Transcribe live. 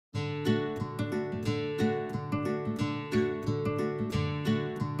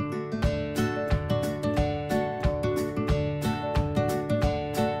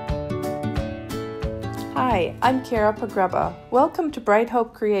Hi, I'm Kara Pagreba. Welcome to Bright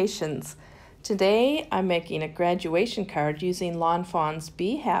Hope Creations. Today I'm making a graduation card using Lawn Fawn's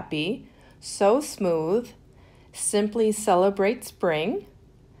Be Happy, So Smooth, Simply Celebrate Spring.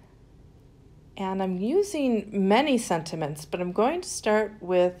 And I'm using many sentiments, but I'm going to start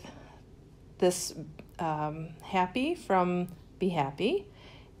with this Happy from Be Happy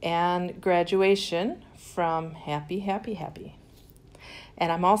and Graduation from Happy, Happy, Happy.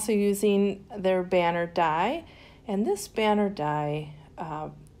 And I'm also using their banner die, and this banner die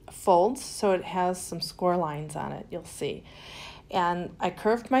folds so it has some score lines on it, you'll see. And I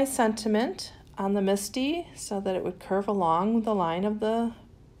curved my sentiment on the MISTI so that it would curve along the line of the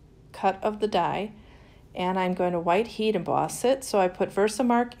cut of the die, and I'm going to white heat emboss it. So I put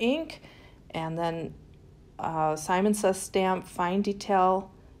VersaMark ink and then Simon Says Stamp fine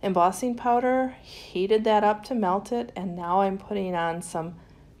detail embossing powder, heated that up to melt it, and now I'm putting on some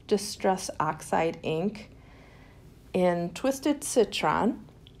Distress Oxide ink in Twisted Citron.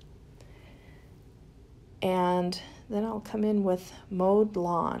 And then I'll come in with Mowed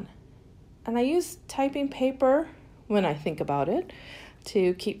Lawn. And I use typing paper when I think about it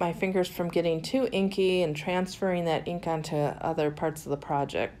to keep my fingers from getting too inky and transferring that ink onto other parts of the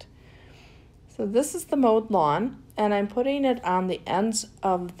project. So this is the Mowed Lawn, and I'm putting it on the ends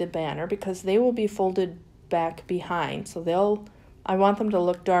of the banner because they will be folded back behind. So I want them to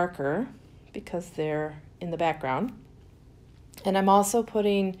look darker because they're in the background. And I'm also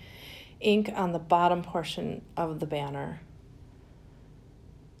putting ink on the bottom portion of the banner.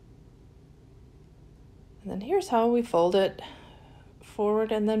 And then here's how we fold it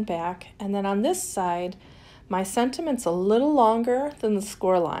forward and then back. And then on this side, my sentiment's a little longer than the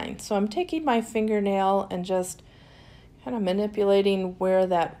score line. So I'm taking my fingernail and just kind of manipulating where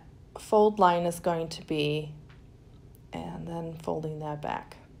that fold line is going to be and then folding that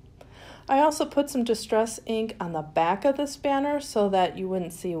back. I also put some distress ink on the back of this banner so that you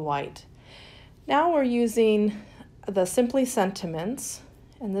wouldn't see white. Now we're using the Simply Sentiments,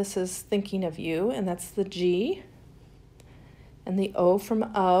 and this is Thinking of You, and that's the G and the O from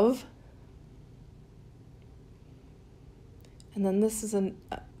Of. And then this is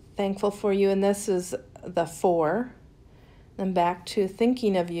Thankful for You, and this is the 4. Then back to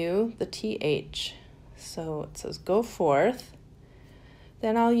Thinking of You, the TH. So it says Go Forth.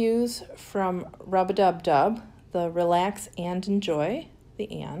 Then I'll use from Rub-a-Dub-Dub, the Relax and Enjoy,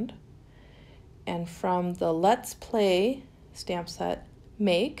 the and. And from the Let's Play stamp set,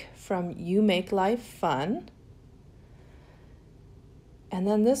 Make, from You Make Life Fun. And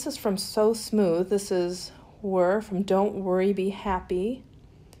then this is from So Smooth. This is Were from Don't Worry, Be Happy.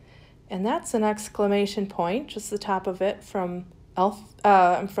 And that's an exclamation point, just the top of it, from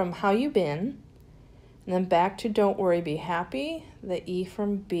How You Been. And then back to Don't Worry, Be Happy, the E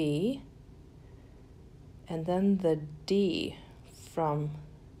from B. And then the D from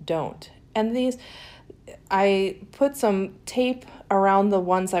Don't. And these, I put some tape around the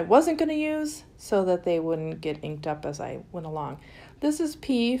ones I wasn't going to use so that they wouldn't get inked up as I went along. This is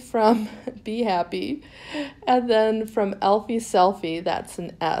P from Be Happy, and then from Elphie Selfie, that's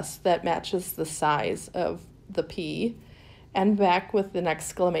an S that matches the size of the P, and back with an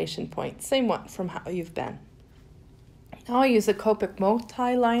exclamation point, same one from How You've Been. Now I use a Copic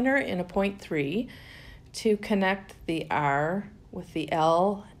Multiliner in a 0.3 to connect the R with the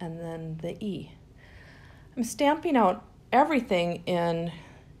L and then the E. I'm stamping out everything in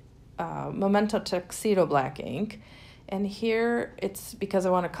Memento Tuxedo black ink. And here it's because I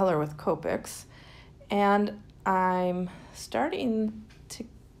want to color with Copics. And I'm starting to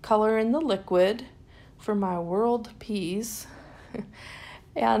color in the liquid for my Whirled piece.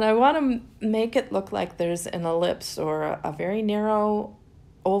 And I want to make it look like there's an ellipse or a very narrow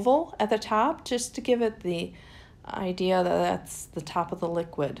oval at the top, just to give it the idea that that's the top of the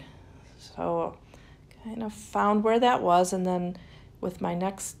liquid. So kind of found where that was, and then with my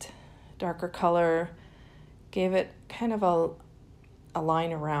next darker color, gave it kind of a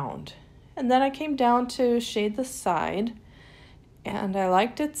line around. And then I came down to shade the side, and I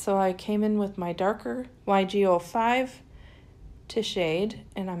liked it, so I came in with my darker YG05 to shade,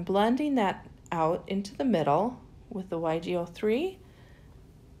 and I'm blending that out into the middle with the YG03.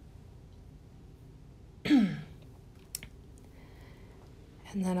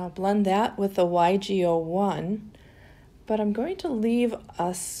 And then I'll blend that with the YG01, but I'm going to leave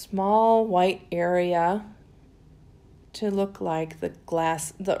a small white area to look like the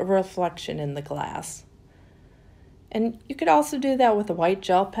glass, the reflection in the glass. And you could also do that with a white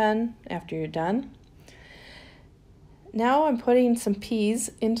gel pen after you're done. Now I'm putting some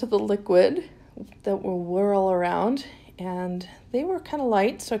peas into the liquid that will whirl around, and they were kind of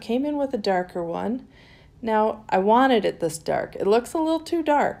light, so I came in with a darker one Now, I wanted it this dark. It looks a little too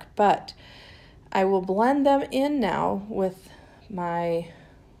dark, but I will blend them in now with my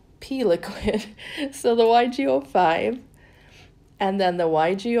pea liquid. So the YG05 and then the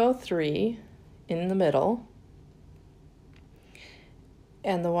YG03 in the middle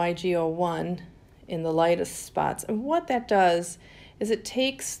and the YG01 in the lightest spots. And what that does is it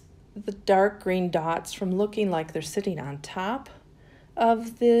takes the dark green dots from looking like they're sitting on top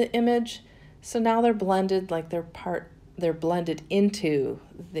of the image. So now they're blended like they're blended into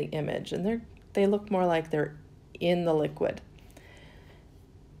the image, and they look more like they're in the liquid.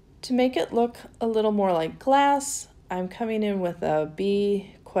 To make it look a little more like glass, I'm coming in with a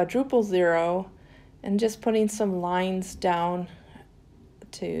B'0" and just putting some lines down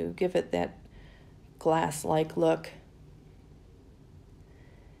to give it that glass-like look.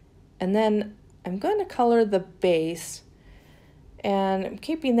 And then I'm going to color the base, and I'm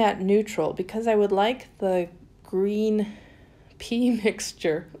keeping that neutral because I would like the green pea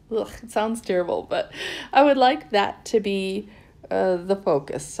mixture. Ugh, it sounds terrible, but I would like that to be the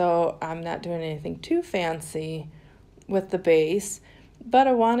focus. So I'm not doing anything too fancy with the base, but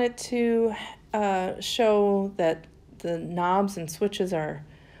I wanted to show that the knobs and switches are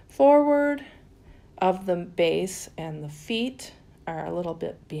forward of the base and the feet are a little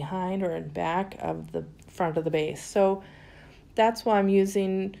bit behind or in back of the front of the base. So that's why I'm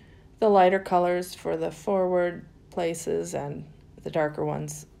using the lighter colors for the forward places and the darker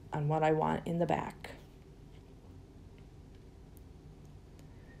ones on what I want in the back.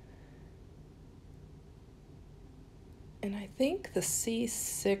 And I think the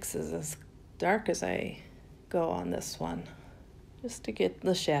C6 is as dark as I go on this one, just to get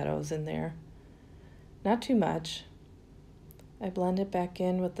the shadows in there. Not too much. I blend it back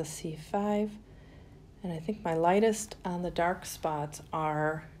in with the C5, and I think my lightest on the dark spots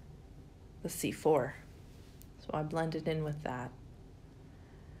are the C4. So I blend it in with that.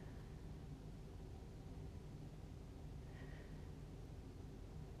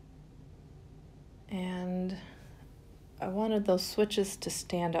 And I wanted those switches to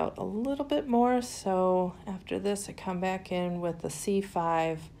stand out a little bit more, so after this I come back in with the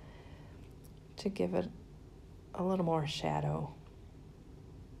C5 to give it a little more shadow.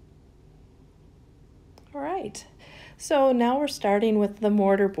 All right, so now we're starting with the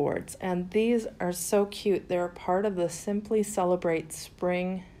mortar boards, and these are so cute. They're a part of the Simply Celebrate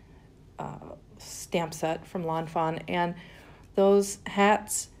Spring stamp set from Lawn Fawn, and those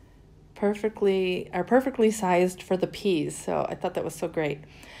hats are perfectly sized for the peas, so I thought that was so great.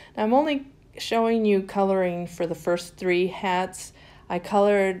 Now I'm only showing you coloring for the first 3 hats. I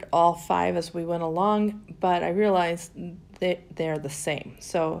colored all 5 as we went along, but I realized that they're the same.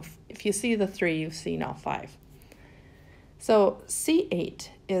 So if you see the 3, you've seen all 5. So C8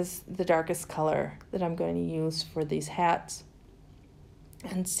 is the darkest color that I'm going to use for these hats,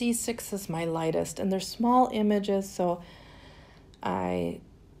 and C6 is my lightest, and they're small images, so I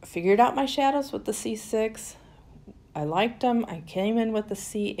figured out my shadows with the C6. I liked them. I came in with the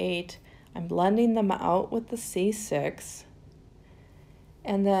C8. I'm blending them out with the C6.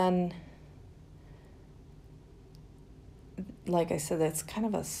 And then, like I said, it's kind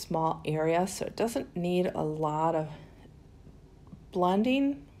of a small area, so it doesn't need a lot of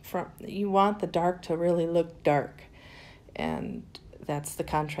blending. You want the dark to really look dark, and that's the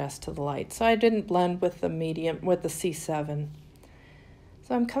contrast to the light. So I didn't blend with the medium, with the C7.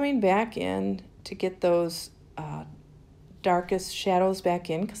 So I'm coming back in to get those darkest shadows back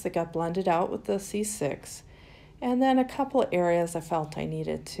in because they got blended out with the C6. And then a couple of areas I felt I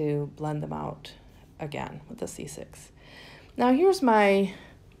needed to blend them out again with the C6. Now here's my,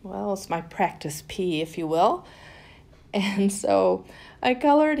 well, it's my practice pea, if you will. And so I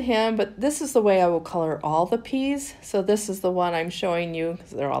colored him, but this is the way I will color all the peas. So this is the one I'm showing you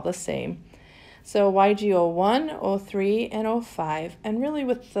because they're all the same. So YG01, 03, and 05, and really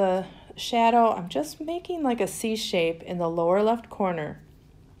with the shadow, I'm just making like a C shape in the lower left corner.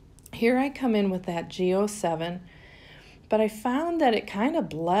 Here I come in with that G07, but I found that it kind of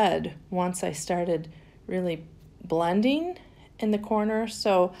bled once I started really blending in the corner.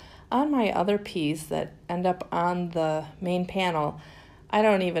 So on my other peas that end up on the main panel, I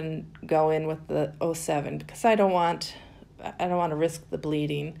don't even go in with the 07 because I don't want to risk the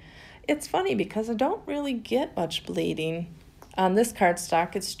bleeding. It's funny because I don't really get much bleeding on this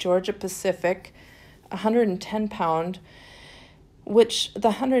cardstock. It's Georgia Pacific, 110 pound, which the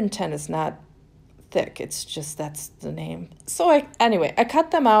 110 is not thick. It's just, that's the name. So anyway, I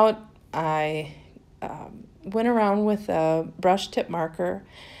cut them out. I went around with a brush tip marker,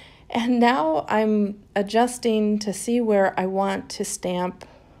 and now I'm adjusting to see where I want to stamp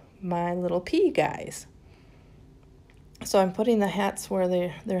my little pea guys. So I'm putting the hats where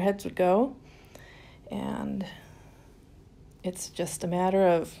their heads would go, and it's just a matter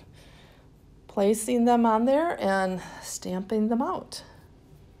of placing them on there and stamping them out.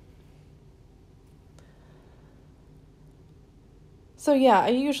 So yeah, I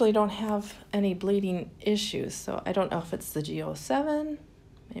usually don't have any bleeding issues, so I don't know if it's the G07.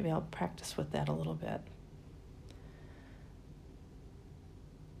 Maybe I'll practice with that a little bit.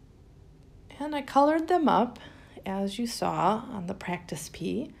 And I colored them up, as you saw on the practice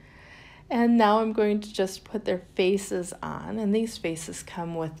P. And now I'm going to just put their faces on, and these faces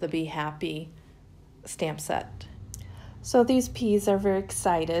come with the Be Happy stamp set. So these P's are very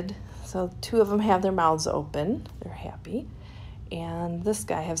excited. So 2 of them have their mouths open, they're happy. And this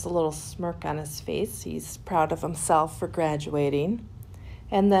guy has a little smirk on his face. He's proud of himself for graduating.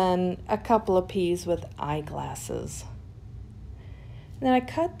 And then a couple of P's with eyeglasses. And then I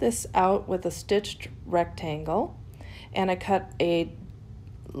cut this out with a stitched rectangle, and I cut a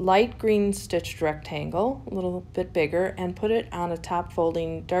light green stitched rectangle, a little bit bigger, and put it on a top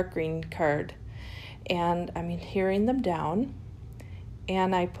folding dark green card. And I'm adhering them down.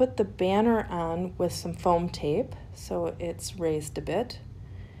 And I put the banner on with some foam tape, so it's raised a bit.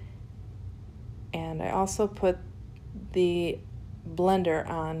 And I also put the blender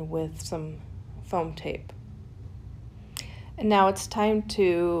on with some foam tape. And now it's time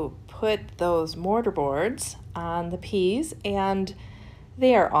to put those mortar boards on the P's, and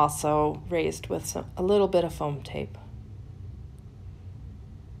they are also raised with a little bit of foam tape.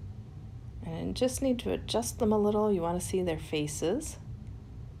 And just need to adjust them a little. You want to see their faces.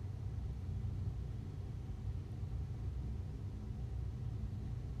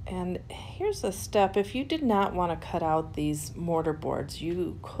 And here's a step. If you did not want to cut out these mortar boards,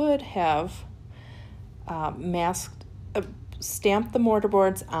 you could have stamped the mortar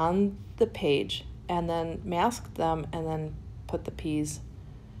boards on the page and then masked them and then put the P's,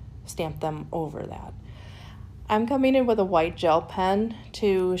 stamp them over that. I'm coming in with a white gel pen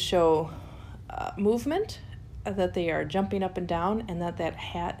to show movement, that they are jumping up and down, and that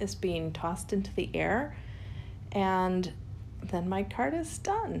hat is being tossed into the air. And then my card is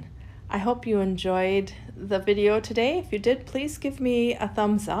done. I hope you enjoyed the video today. If you did, please give me a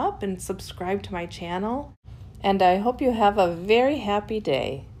thumbs up and subscribe to my channel. And I hope you have a very happy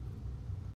day.